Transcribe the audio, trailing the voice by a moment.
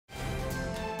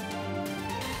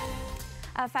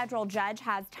A federal judge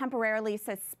has temporarily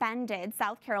suspended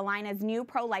South Carolina's new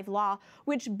pro-life law,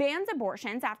 which bans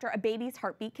abortions after a baby's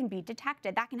heartbeat can be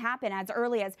detected. That can happen as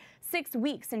early as 6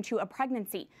 weeks into a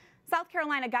pregnancy. South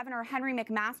Carolina Governor Henry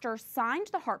McMaster signed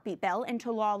the heartbeat bill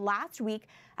into law last week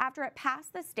after it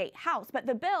passed the state house, but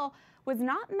the bill was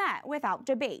not met without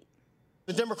debate.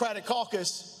 The Democratic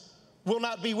caucus will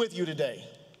not be with you today.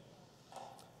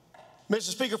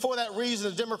 Mr. Speaker, for that reason,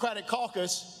 the Democratic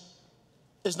caucus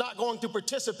is not going to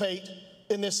participate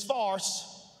in this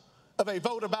farce of a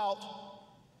vote about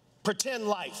pretend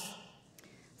life.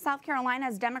 South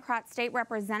Carolina's Democrat state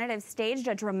representative staged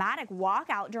a dramatic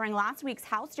walkout during last week's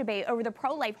House debate over the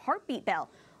pro-life heartbeat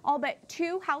bill. All but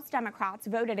 2 House Democrats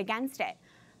voted against it.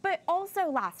 But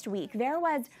also last week, there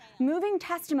was moving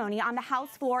testimony on the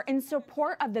House floor in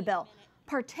support of the bill,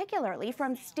 particularly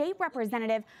from State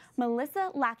Representative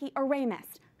Melissa Lackey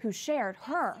Oremus, who shared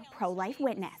her pro-life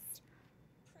witness.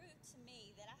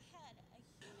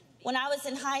 When I was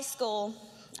in high school,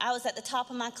 I was at the top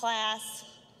of my class,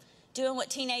 doing what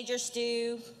teenagers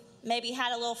do, maybe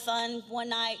had a little fun one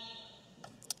night,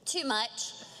 too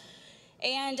much,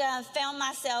 and found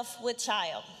myself with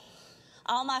child.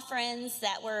 All my friends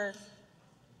that were,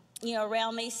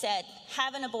 around me said,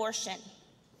 have an abortion.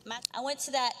 I went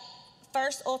to that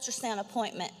first ultrasound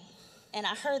appointment, and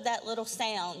I heard that little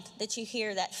sound that you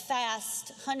hear, that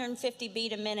fast, 150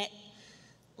 beat a minute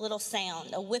little sound,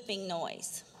 a whipping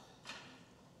noise.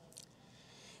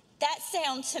 That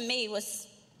sound to me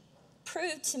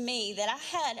proved to me that I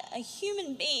had a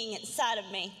human being inside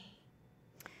of me.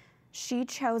 She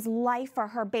chose life for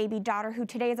her baby daughter, who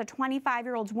today is a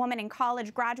 25-year-old woman and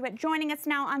college graduate. Joining us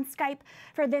now on Skype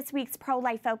for this week's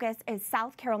Pro-Life Focus is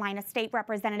South Carolina State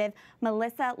Representative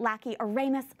Melissa Lackey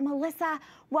Oremus. Melissa,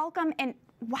 welcome, and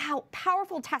wow,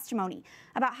 powerful testimony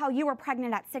about how you were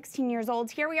pregnant at 16 years old.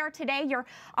 Here we are today. You're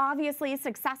obviously a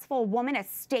successful woman, a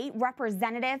state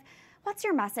representative. What's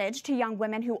your message to young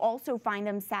women who also find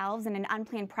themselves in an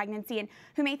unplanned pregnancy and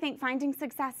who may think finding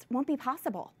success won't be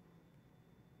possible?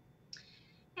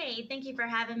 Hey, thank you for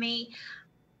having me.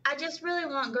 I just really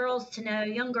want girls to know,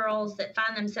 young girls that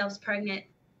find themselves pregnant,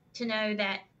 to know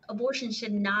that abortion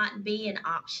should not be an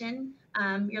option.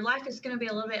 Your life is going to be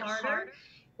a little bit harder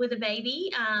with a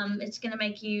baby. It's going to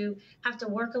make you have to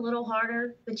work a little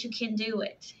harder, but you can do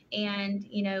it. And,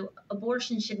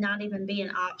 abortion should not even be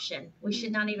an option. We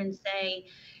should not even say,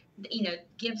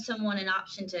 give someone an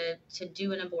option to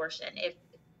do an abortion. If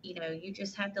you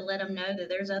just have to let them know that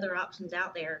there's other options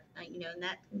out there, and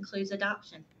that includes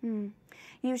adoption.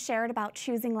 You shared about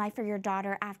choosing life for your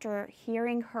daughter after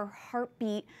hearing her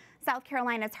heartbeat. South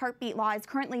Carolina's heartbeat law is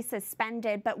currently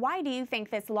suspended, but why do you think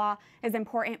this law is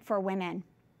important for women?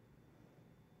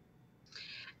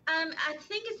 I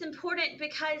think it's important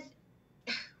because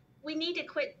we need to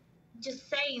quit just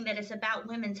saying that it's about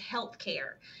women's health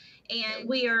care. And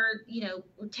we are,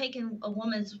 we're taking a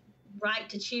woman's right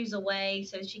to choose away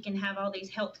so she can have all these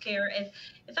health care.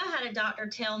 If I had a doctor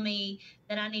tell me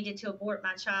that I needed to abort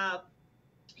my child,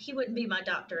 he wouldn't be my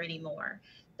doctor anymore.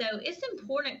 So it's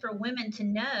important for women to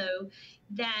know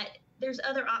that there's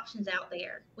other options out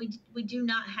there. We do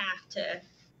not have to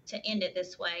end it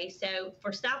this way. So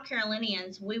for South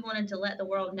Carolinians, we wanted to let the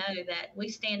world know that we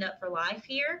stand up for life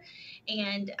here.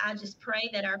 And I just pray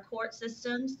that our court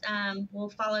systems will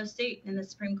follow suit in the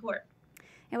Supreme Court.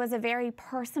 It was a very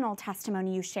personal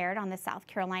testimony you shared on the South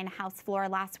Carolina House floor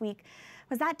last week.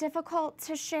 Was that difficult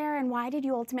to share, and why did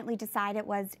you ultimately decide it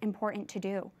was important to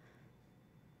do?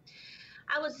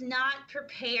 I was not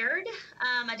prepared.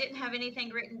 I didn't have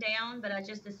anything written down, but I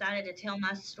just decided to tell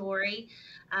my story.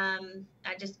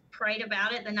 I just prayed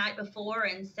about it the night before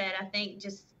and said, I think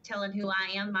just telling who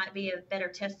I am might be a better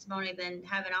testimony than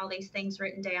having all these things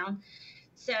written down.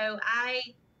 So I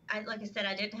like I said,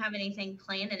 I didn't have anything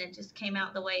planned, and it just came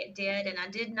out the way it did. And I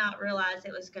did not realize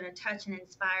it was going to touch and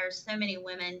inspire so many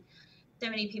women. So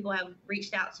many people have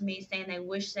reached out to me saying they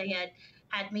wish they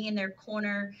had me in their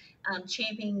corner,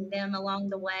 championing them along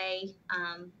the way,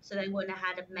 so they wouldn't have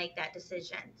had to make that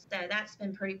decision. So that's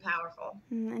been pretty powerful.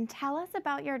 And tell us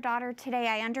about your daughter today.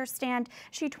 I understand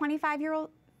she's 25 years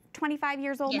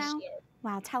old now? Yes, she is.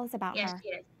 Wow, tell us about her. Yes, she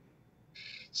is.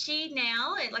 She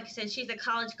now, like I said, she's a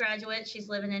college graduate. She's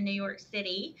living in New York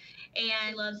City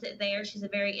and loves it there. She's a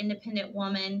very independent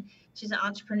woman. She's an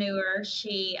entrepreneur.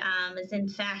 She is in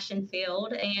fashion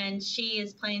field, and she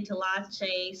is planning to launch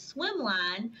a swim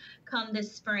line come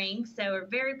this spring. So we're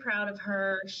very proud of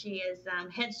her. She is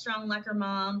headstrong like her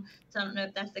mom. So I don't know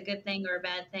if that's a good thing or a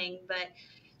bad thing, but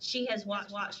she has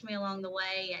watched me along the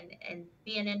way and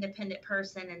be an independent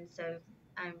person. And so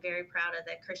I'm very proud of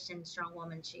the Christian, strong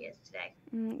woman she is today.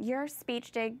 Your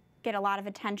speech did get a lot of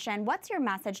attention. What's your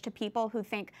message to people who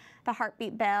think the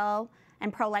heartbeat bill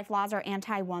and pro-life laws are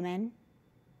anti-woman?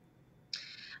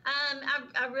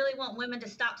 I really want women to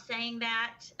stop saying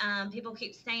that. People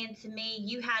keep saying to me,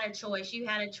 you had a choice, you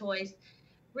had a choice.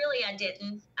 Really, I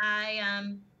didn't.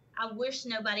 I wish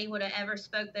nobody would have ever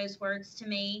spoke those words to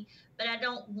me, but I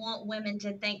don't want women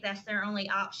to think that's their only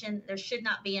option. There should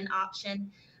not be an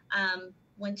option.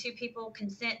 When two people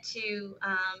consent to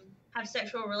have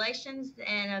sexual relations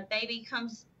and a baby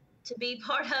comes to be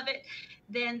part of it,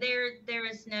 then there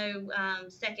is no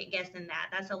second guessing that.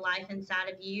 That's a life inside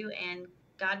of you, and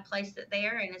God placed it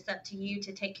there, and it's up to you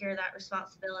to take care of that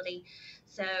responsibility.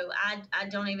 So I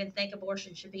don't even think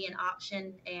abortion should be an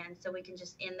option, and so we can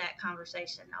just end that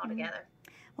conversation altogether.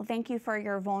 Well, thank you for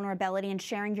your vulnerability and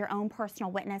sharing your own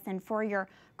personal witness, and for your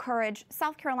courage.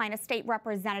 South Carolina State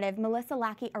Representative Melissa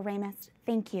Lackey, Oremus,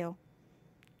 thank you.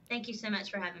 Thank you so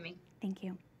much for having me. Thank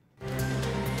you.